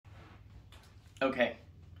Okay,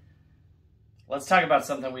 let's talk about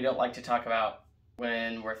something we don't like to talk about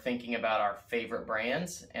when we're thinking about our favorite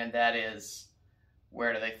brands, and that is,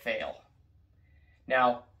 where do they fail?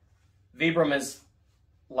 Now, Vibram is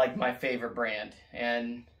like my favorite brand,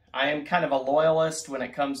 and I am kind of a loyalist when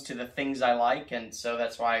it comes to the things I like, and so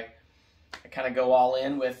that's why I kind of go all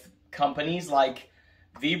in with companies like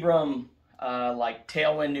Vibram, like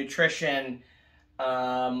Tailwind Nutrition,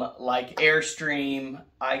 like Airstream.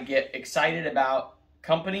 I get excited about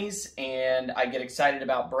companies and I get excited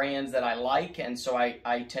about brands that I like, and so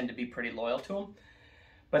I tend to be pretty loyal to them.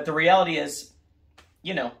 But the reality is,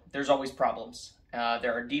 you know, there's always problems.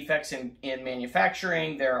 There are defects in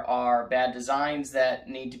manufacturing. There are bad designs that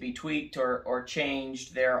need to be tweaked or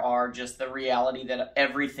changed. There are just the reality that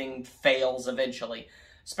everything fails eventually,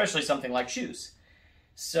 especially something like shoes.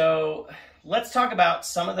 So let's talk about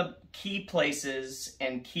some of the key places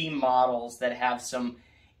and key models that have some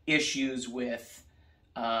issues with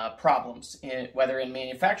problems, whether in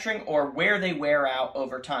manufacturing or where they wear out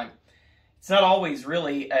over time. It's not always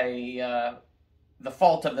really the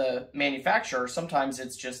fault of the manufacturer. Sometimes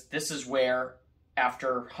it's just, this is where,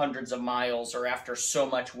 after hundreds of miles or after so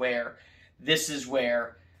much wear, this is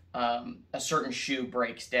where a certain shoe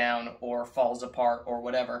breaks down or falls apart or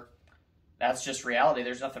whatever. That's just reality.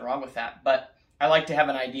 There's nothing wrong with that. But I like to have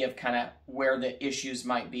an idea of kind of where the issues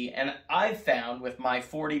might be. And I've found with my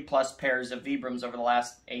 40 plus pairs of Vibrams over the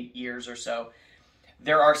last 8 years or so,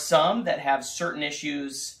 there are some that have certain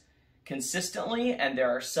issues consistently, and there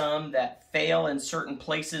are some that fail in certain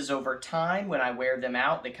places over time. When I wear them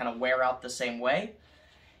out, they kind of wear out the same way,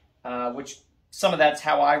 which some of that's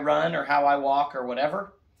how I run or how I walk or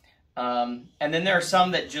whatever. And then there are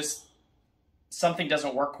some that just, something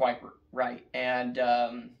doesn't work quite right, and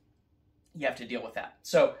you have to deal with that.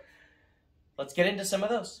 So let's get into some of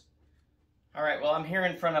those. All right, well, I'm here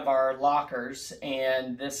in front of our lockers,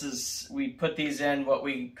 and this is, we put these in what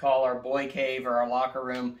we call our boy cave or our locker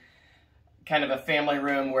room, kind of a family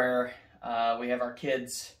room where we have our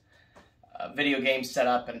kids' video games set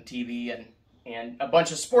up and TV and a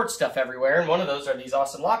bunch of sports stuff everywhere. And one of those are these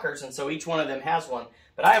awesome lockers, and so each one of them has one.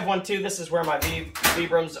 But I have one too. This is where my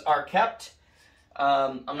Vibrams are kept.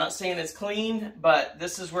 I'm not saying it's clean, but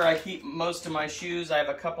this is where I keep most of my shoes. I have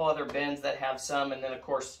a couple other bins that have some, and then of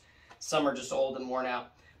course some are just old and worn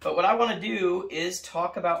out. But what I want to do is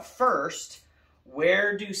talk about first,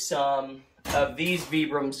 where do some of these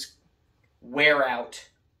Vibrams wear out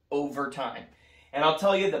over time? And I'll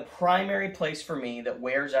tell you, the primary place for me that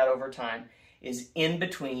wears out over time is in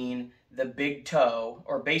between the big toe,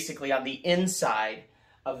 or basically on the inside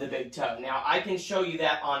of the big toe. Now, I can show you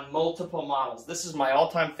that on multiple models. This is my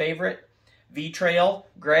all-time favorite, V-Trail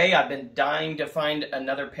Gray. I've been dying to find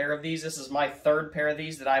another pair of these. This is my third pair of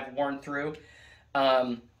these that I've worn through,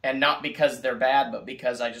 and not because they're bad, but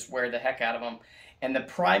because I just wear the heck out of them. And the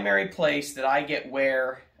primary place that I get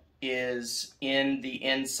wear is in the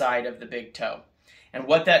inside of the big toe. And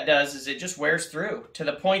what that does is it just wears through to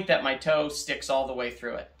the point that my toe sticks all the way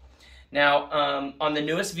through it. Now, on the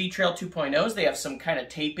newest V-Trail 2.0s, they have some kind of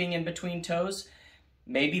taping in between toes.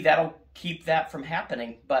 Maybe that'll keep that from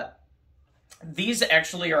happening, but these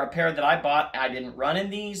actually are a pair that I bought. I didn't run in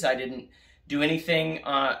these. I didn't do anything,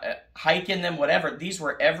 hike in them, whatever. These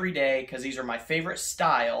were everyday, because these are my favorite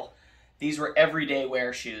style. These were everyday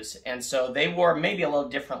wear shoes, and so they wore maybe a little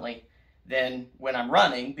differently than when I'm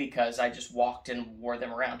running, because I just walked and wore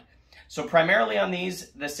them around. So primarily on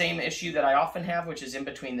these, the same issue that I often have, which is in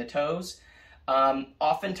between the toes.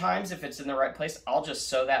 Oftentimes, if it's in the right place, I'll just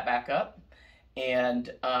sew that back up, and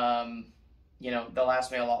you know, they'll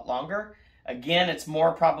last me a lot longer. Again, it's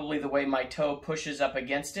more probably the way my toe pushes up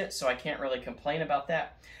against it, so I can't really complain about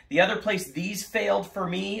that. The other place these failed for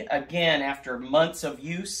me, again, after months of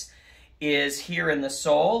use, is here in the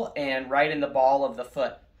sole and right in the ball of the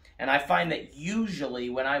foot. And I find that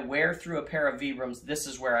usually when I wear through a pair of Vibrams, this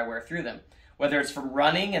is where I wear through them. Whether it's from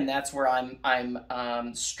running, and that's where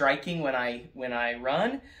I'm striking when I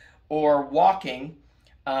run, or walking,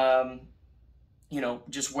 you know,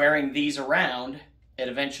 just wearing these around, it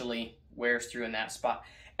eventually wears through in that spot.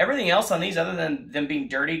 Everything else on these, other than them being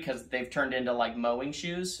dirty because they've turned into like mowing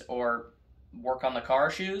shoes or work on the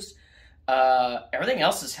car shoes, everything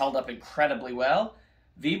else is held up incredibly well.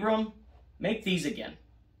 Vibram, make these again.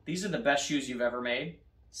 These are the best shoes you've ever made.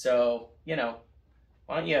 So, you know,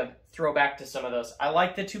 why don't you throw back to some of those? I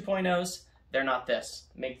like the 2.0s. They're not this.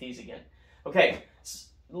 Make these again. Okay,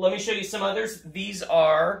 let me show you some others. These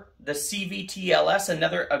are the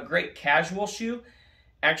CVTLS, a great casual shoe.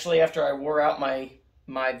 Actually, after I wore out my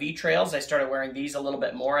V-Trails, I started wearing these a little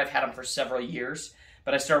bit more. I've had them for several years,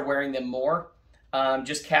 but I started wearing them more.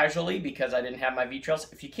 just casually because I didn't have my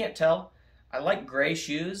V-Trails. If you can't tell, I like gray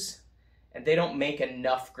shoes, and they don't make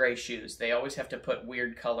enough gray shoes. They always have to put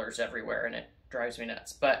weird colors everywhere, and it drives me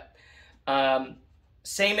nuts. But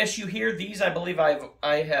same issue here. These, I believe,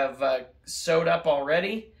 I have sewed up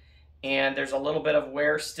already, and there's a little bit of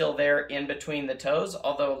wear still there in between the toes,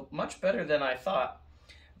 although much better than I thought.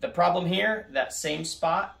 The problem here, that same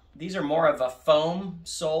spot, these are more of a foam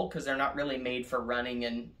sole because they're not really made for running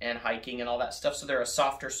and hiking and all that stuff, so they're a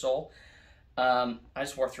softer sole. I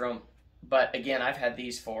just wore through them. But again, I've had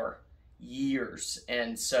these for years,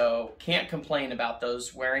 and so can't complain about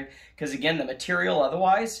those wearing, because again, the material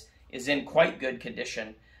otherwise is in quite good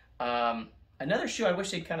condition. Another shoe I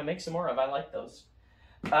wish they'd kind of make some more of. I like those.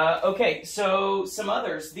 Okay, so some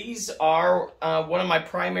others. These are one of my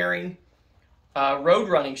primary road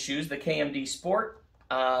running shoes, the KMD Sport.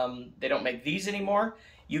 They don't make these anymore.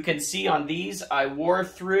 You can see on these I wore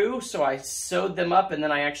through, so I sewed them up, and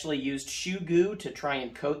then I actually used shoe goo to try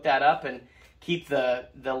and coat that up and keep the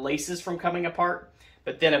laces from coming apart.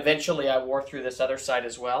 But then eventually I wore through this other side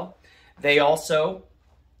as well. They also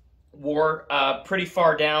wore pretty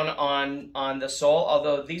far down on the sole,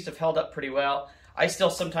 although these have held up pretty well. I still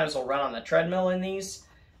sometimes will run on the treadmill in these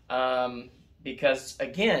because,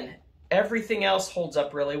 again, everything else holds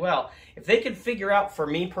up really well. If they could figure out, for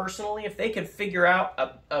me personally, if they could figure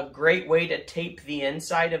out a great way to tape the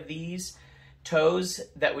inside of these toes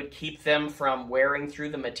that would keep them from wearing through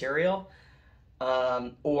the material,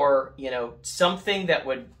 or, you know, something that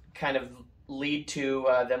would kind of lead to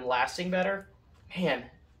them lasting better, man,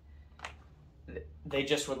 they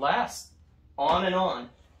just would last on and on.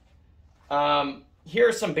 Here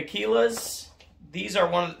are some Baquilas. These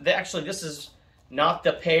are actually, this is not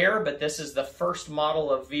the pair, but this is the first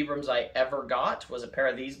model of Vibrams I ever got, was a pair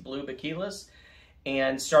of these blue Baquilas,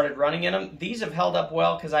 and started running in them. These have held up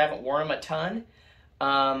well because I haven't worn them a ton.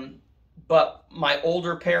 But my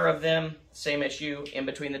older pair of them, same issue, in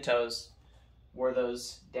between the toes, wore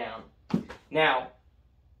those down. Now,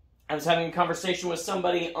 I was having a conversation with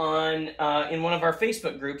somebody on in one of our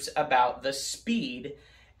Facebook groups about the Speed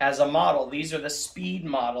as a model. These are the Speed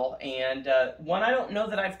model, and one I don't know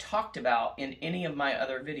that I've talked about in any of my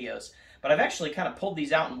other videos, but I've actually kind of pulled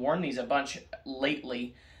these out and worn these a bunch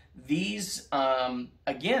lately. These,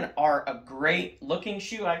 again, are a great looking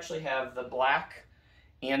shoe. I actually have the black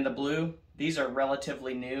and the blue. These are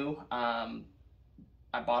relatively new. I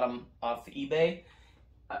bought them off eBay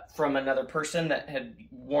from another person that had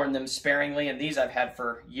worn them sparingly, and these I've had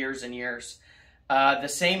for years and years. The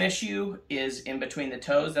same issue is in between the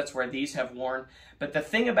toes. That's where these have worn. But the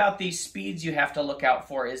thing about these Speeds you have to look out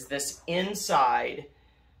for is this inside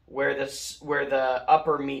where the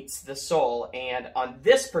upper meets the sole. And on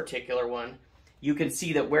this particular one, you can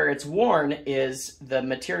see that where it's worn is the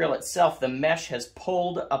material itself. The mesh has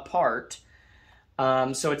pulled apart.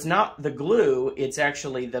 So it's not the glue, it's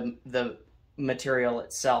actually the material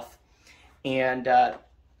itself. And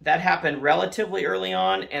that happened relatively early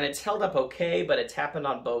on, and it's held up okay, but it's happened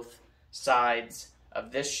on both sides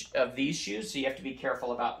of these shoes, so you have to be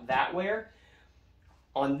careful about that wear.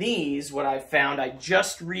 On these, what I found, I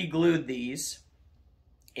just re-glued these,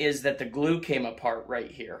 is that the glue came apart right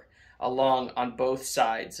here, along on both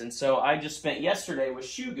sides. And so I just spent yesterday with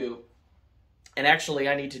shoe goo, and actually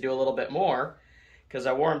I need to do a little bit more, because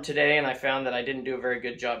I wore them today and I found that I didn't do a very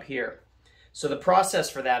good job here. So the process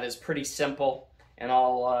for that is pretty simple, and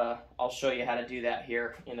I'll show you how to do that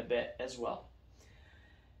here in a bit as well.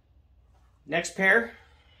 Next pair,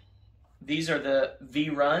 these are the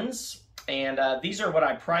V-Runs, and these are what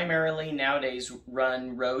I primarily nowadays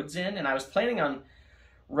run roads in, and I was planning on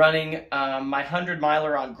running my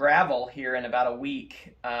 100-miler on gravel here in about a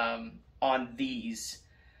week on these.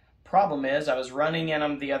 Problem is, I was running in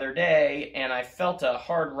them the other day, and I felt a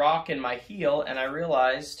hard rock in my heel, and I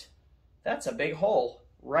realized that's a big hole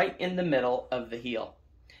right in the middle of the heel.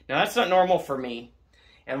 Now, that's not normal for me.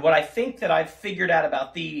 And what I think that I've figured out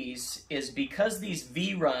about these is because these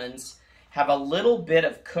V-Runs have a little bit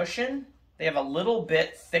of cushion, they have a little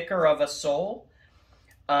bit thicker of a sole,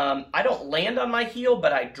 I don't land on my heel,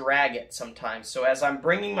 but I drag it sometimes. So as I'm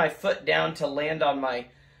bringing my foot down to land on my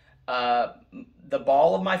the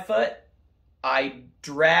ball of my foot, I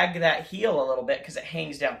drag that heel a little bit because it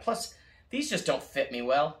hangs down. Plus, these just don't fit me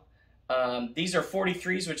well. These are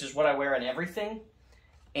 43s, which is what I wear in everything,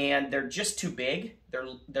 and they're just too big.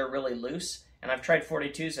 They're really loose, and I've tried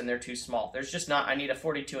 42s and they're too small. There's just not. I need a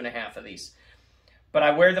 42.5 of these. But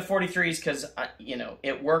I wear the 43s because you know,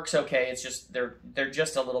 it works okay. It's just they're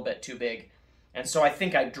just a little bit too big, and so I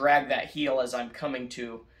think I drag that heel as I'm coming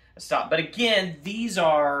to a stop. But again, these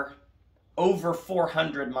are over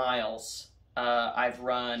 400 miles I've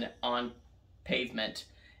run on pavement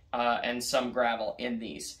and some gravel in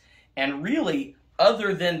these. And really,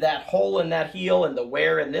 other than that hole in that heel and the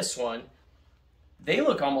wear in this one, they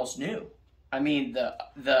look almost new. I mean,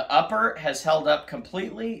 the upper has held up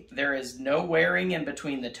completely. There is no wearing in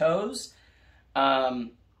between the toes.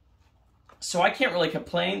 So I can't really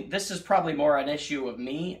complain. This is probably more an issue of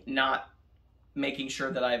me not making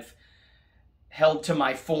sure that I've held to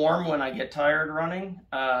my form when I get tired running.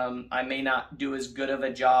 I may not do as good of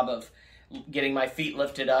a job of getting my feet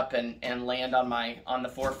lifted up and land on the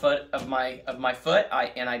forefoot of my foot.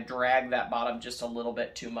 I drag that bottom just a little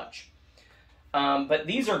bit too much. But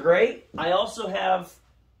these are great. I also have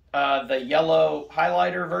the yellow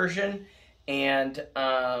highlighter version, and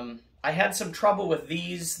I had some trouble with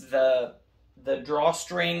these. The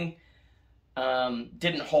drawstring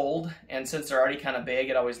didn't hold, and since they're already kind of big,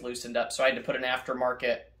 it always loosened up. So I had to put an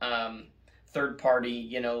aftermarket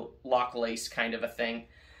third-party, lock lace kind of a thing.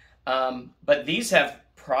 But these have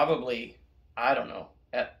probably, I don't know,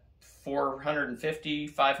 at 450,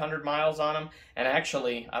 500 miles on them. And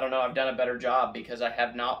actually, I don't know, I've done a better job because I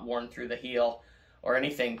have not worn through the heel or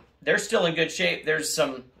anything. They're still in good shape. There's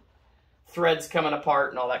some threads coming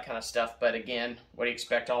apart and all that kind of stuff. But again, what do you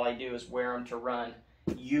expect? All I do is wear them to run,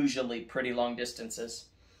 usually pretty long distances.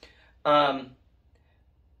 So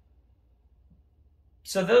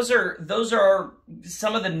those are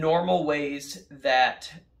some of the normal ways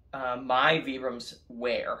that my Vibrams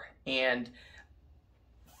wear. And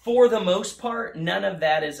for the most part, none of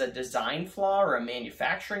that is a design flaw or a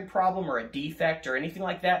manufacturing problem or a defect or anything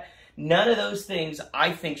like that. None of those things,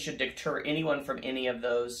 I think, should deter anyone from any of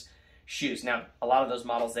those shoes. Now, a lot of those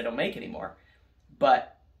models they don't make anymore,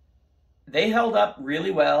 but they held up really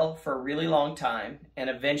well for a really long time, and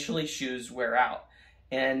eventually shoes wear out.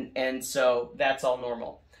 And so that's all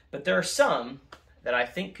normal. But there are some that I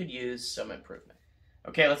think could use some improvement.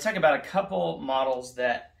 Okay, let's talk about a couple models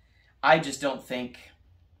that I just don't think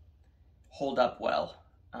hold up well.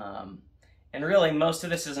 And really, most of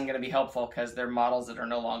this isn't going to be helpful because they're models that are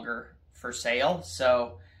no longer for sale.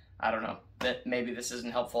 So I don't know, that maybe this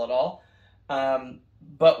isn't helpful at all.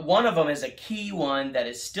 But one of them is a key one that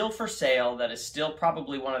is still for sale, that is still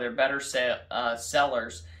probably one of their better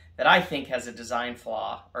sellers, that I think has a design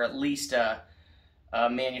flaw, or at least a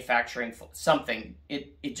manufacturing something.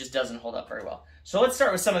 It just doesn't hold up very well. So let's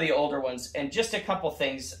start with some of the older ones, and just a couple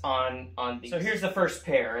things on these. So here's the first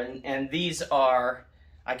pair, and these are,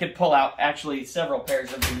 I could pull out actually several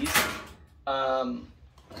pairs of these,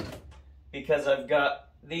 because I've got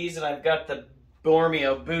these and I've got the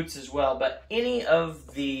Bormio boots as well, but any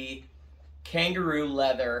of the kangaroo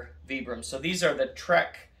leather Vibrams. So these are the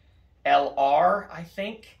Trek LR, I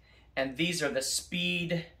think, and these are the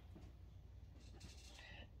Speed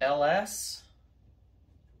LS.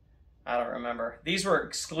 I don't remember. These were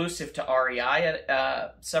exclusive to REI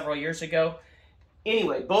several years ago.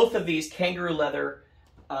 Anyway, both of these kangaroo leather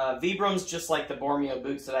Vibrams, just like the Bormio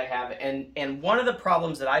boots that I have. And one of the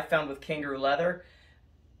problems that I found with kangaroo leather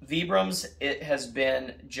Vibrams, it has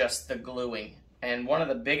been just the gluing. And one of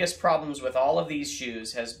the biggest problems with all of these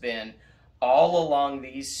shoes has been all along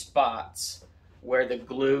these spots where the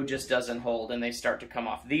glue just doesn't hold and they start to come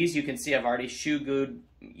off. These, you can see I've already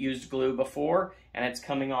used glue before and it's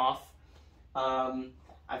coming off.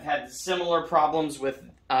 I've had similar problems with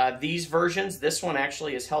these versions. This one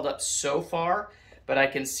actually has held up so far, but I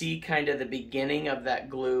can see kind of the beginning of that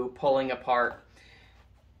glue pulling apart.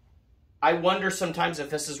 I wonder sometimes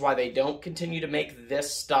if this is why they don't continue to make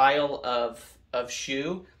this style of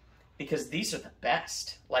shoe, because these are the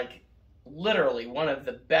best. Like, literally one of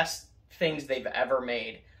the best things they've ever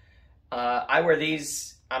made. I wear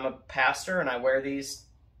these, I'm a pastor, and I wear these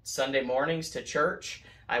Sunday mornings to church.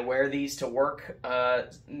 I wear these to work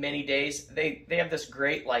many days. They have this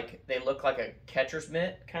great, like, they look like a catcher's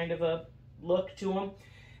mitt kind of a look to them.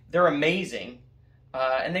 They're amazing.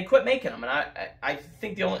 And they quit making them, and I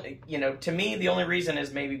think the only, to me, the only reason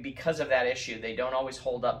is maybe because of that issue. They don't always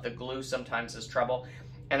hold up. The glue sometimes is trouble,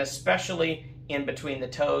 and especially in between the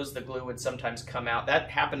toes, the glue would sometimes come out. That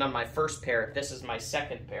happened on my first pair. This is my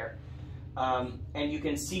second pair, and you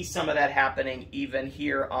can see some of that happening even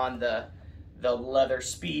here on the leather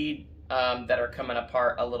Speed that are coming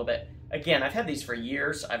apart a little bit. Again, I've had these for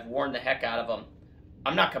years. I've worn the heck out of them.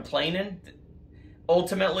 I'm not complaining.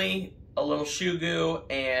 Ultimately, a little shoe goo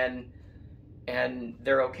and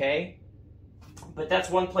they're okay. But that's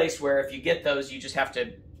one place where if you get those, you just have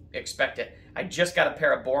to expect it. I just got a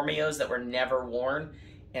pair of Bormios that were never worn,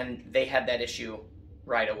 and they had that issue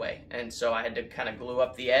right away. And so I had to kind of glue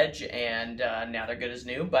up the edge, and now they're good as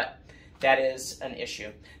new. But that is an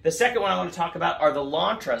issue. The second one I want to talk about are the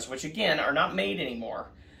Lantras, which again are not made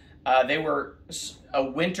anymore. They were a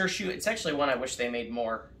winter shoe. It's actually one I wish they made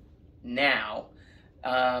more now.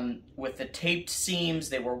 With the taped seams,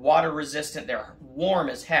 they were water resistant. They're warm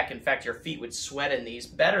as heck. In fact, your feet would sweat in these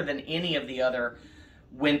better than any of the other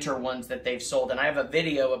winter ones that they've sold. And I have a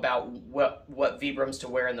video about what Vibrams to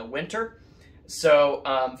wear in the winter. So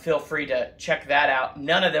feel free to check that out.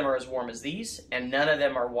 None of them are as warm as these, and none of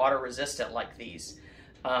them are water resistant like these.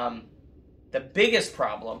 The biggest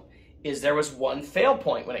problem is there was one fail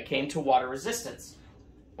point when it came to water resistance.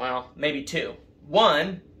 Well, maybe two.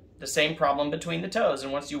 One, the same problem between the toes,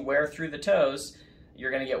 and once you wear through the toes, you're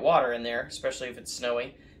going to get water in there, especially if it's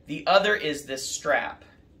snowy. The other is this strap,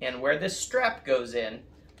 and where this strap goes in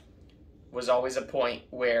was always a point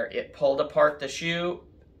where it pulled apart the shoe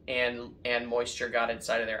and moisture got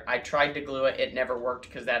inside of there. I tried to glue it. It never worked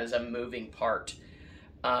because that is a moving part.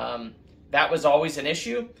 That was always an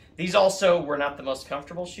issue. These also were not the most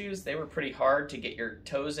comfortable shoes. They were pretty hard to get your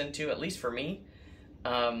toes into, at least for me.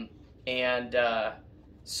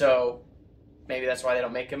 So maybe that's why they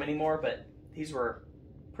don't make them anymore, but these were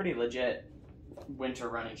pretty legit winter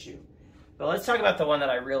running shoe. But let's talk about the one that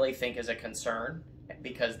I really think is a concern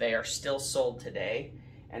because they are still sold today,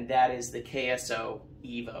 and that is the KSO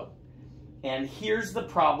Evo. And here's the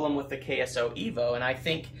problem with the KSO Evo, and I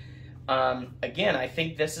think, again, I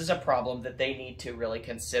think this is a problem that they need to really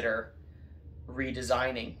consider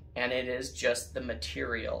redesigning, and it is just the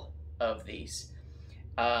material of these.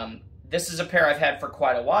 This is a pair I've had for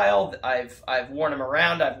quite a while. I've worn them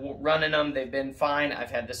around. I've run in them. They've been fine.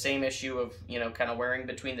 I've had the same issue of, you know, kind of wearing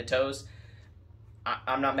between the toes.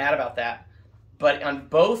 I'm not mad about that. But on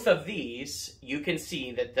both of these, you can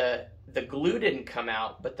see that the glue didn't come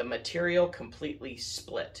out, but the material completely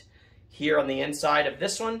split. Here on the inside of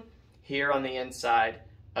this one, here on the inside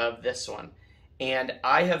of this one. And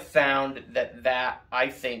I have found that I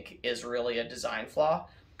think is really a design flaw.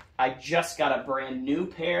 I just got a brand new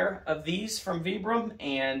pair of these from Vibram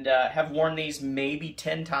and have worn these maybe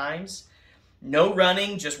 10 times. No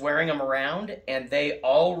running, just wearing them around, and they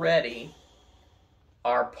already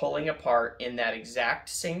are pulling apart in that exact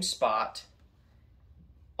same spot,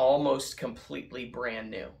 almost completely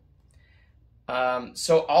brand new.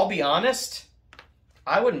 So I'll be honest,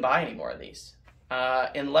 I wouldn't buy any more of these.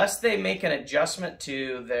 Unless they make an adjustment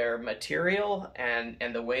to their material and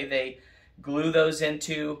the way they glue those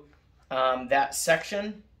into that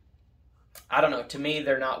section. I don't know, to me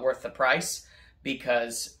they're not worth the price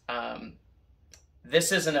because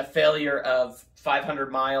this isn't a failure of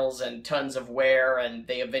 500 miles and tons of wear and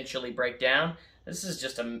they eventually break down. This is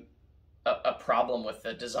just a problem with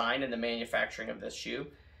the design and the manufacturing of this shoe.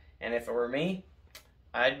 And if it were me,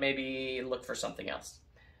 I'd maybe look for something else.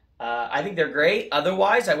 I think they're great.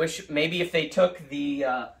 Otherwise, I wish maybe if they took the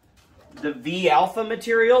V Alpha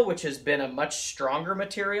material, which has been a much stronger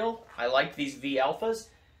material. I like these V Alphas.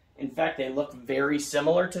 In fact, they look very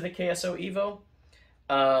similar to the KSO Evo.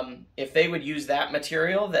 If they would use that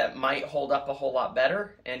material, that might hold up a whole lot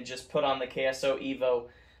better, and just put on the KSO Evo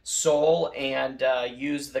sole and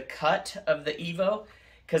use the cut of the Evo.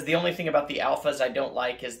 Because the only thing about the Alphas I don't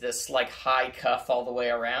like is this like high cuff all the way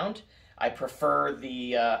around. I prefer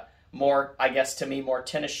the more, I guess to me, more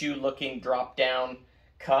tennis shoe looking drop down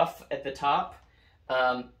cuff at the top.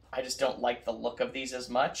 I just don't like the look of these as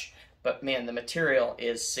much. But man, the material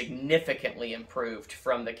is significantly improved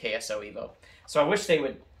from the KSO Evo. So I wish they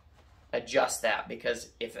would adjust that, because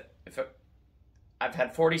I've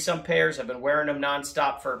had 40-some pairs. I've been wearing them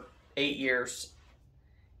nonstop for 8 years.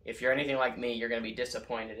 If you're anything like me, you're going to be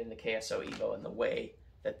disappointed in the KSO Evo and the way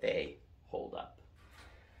that they hold up.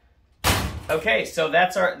 Okay, so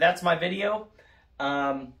that's my video.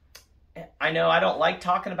 I know I don't like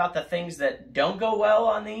talking about the things that don't go well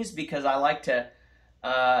on these, because I like to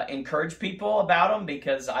encourage people about them,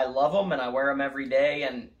 because I love them and I wear them every day,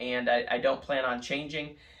 and I don't plan on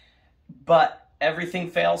changing. But everything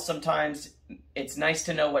fails sometimes. It's nice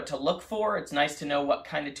to know what to look for. It's nice to know what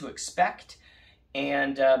kind of to expect.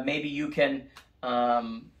 And maybe you can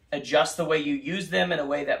adjust the way you use them in a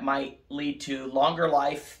way that might lead to longer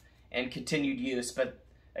life and continued use. But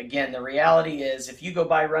again, the reality is if you go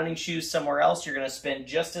buy running shoes somewhere else, you're going to spend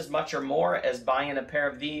just as much or more as buying a pair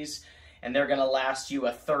of these, and they're going to last you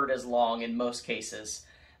a third as long in most cases.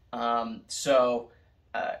 Can't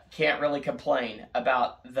really complain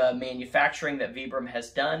about the manufacturing that Vibram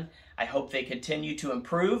has done. I hope they continue to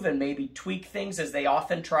improve and maybe tweak things, as they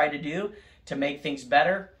often try to do, to make things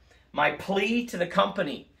better. My plea to the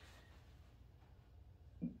company: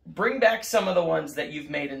 bring back some of the ones that you've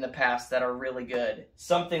made in the past that are really good.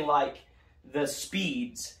 Something like the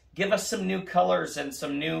Speeds Give us some new colors and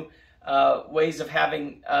some new ways of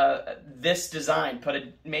having this design. Put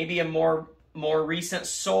maybe a more recent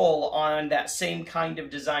sole on that same kind of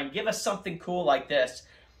design. Give us something cool like this,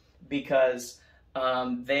 because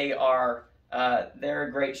they're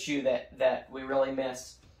a great shoe that we really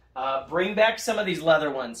miss. Bring back some of these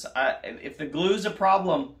leather ones. If the glue's a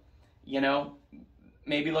problem, you know,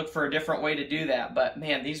 maybe look for a different way to do that. But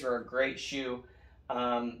man, these were a great shoe,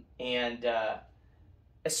 and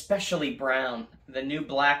especially brown. The new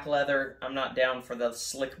black leather, I'm not down for the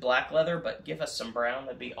slick black leather, but give us some brown,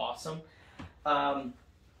 that'd be awesome.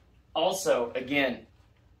 Also, again,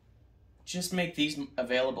 just make these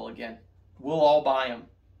available again. We'll all buy them.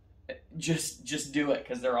 Just do it,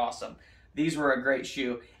 because they're awesome. These were a great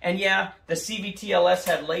shoe. And yeah, the CVTLS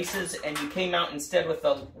had laces, and you came out instead with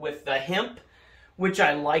the hemp, which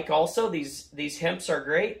I like also. These hemps are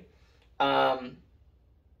great. But,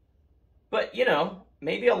 you know,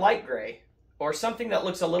 maybe a light gray, or something that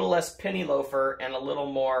looks a little less penny loafer and a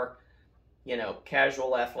little more, you know,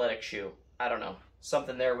 casual athletic shoe. I don't know.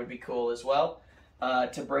 Something there would be cool as well,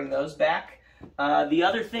 to bring those back. The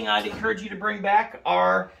other thing I'd encourage you to bring back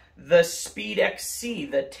are the Speed XC,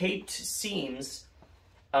 the taped seams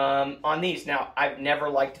on these. Now, I've never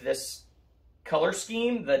liked this color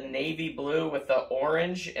scheme, the navy blue with the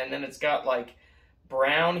orange, and then it's got like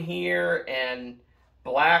brown here and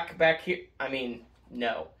black back here. I mean,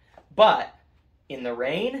 no. But in the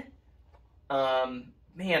rain,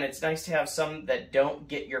 man, it's nice to have some that don't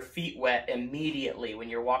get your feet wet immediately when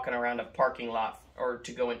you're walking around a parking lot or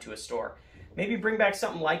to go into a store. Maybe bring back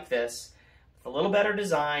something like this with a little better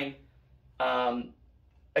design.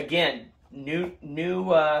 Again, new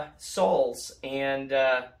soles, and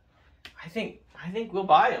I think we'll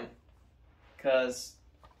buy them, because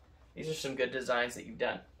these are some good designs that you've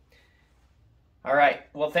done. All right.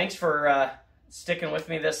 Well, thanks for sticking with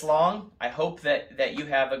me this long. I hope that you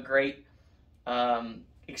have a great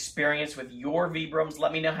experience with your Vibrams.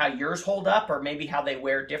 Let me know how yours hold up, or maybe how they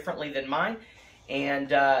wear differently than mine.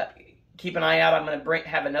 And keep an eye out. I'm going to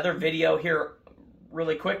have another video here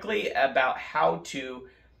really quickly about how to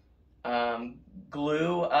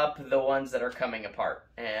glue up the ones that are coming apart.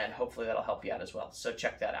 And hopefully that'll help you out as well. So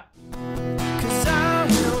check that out.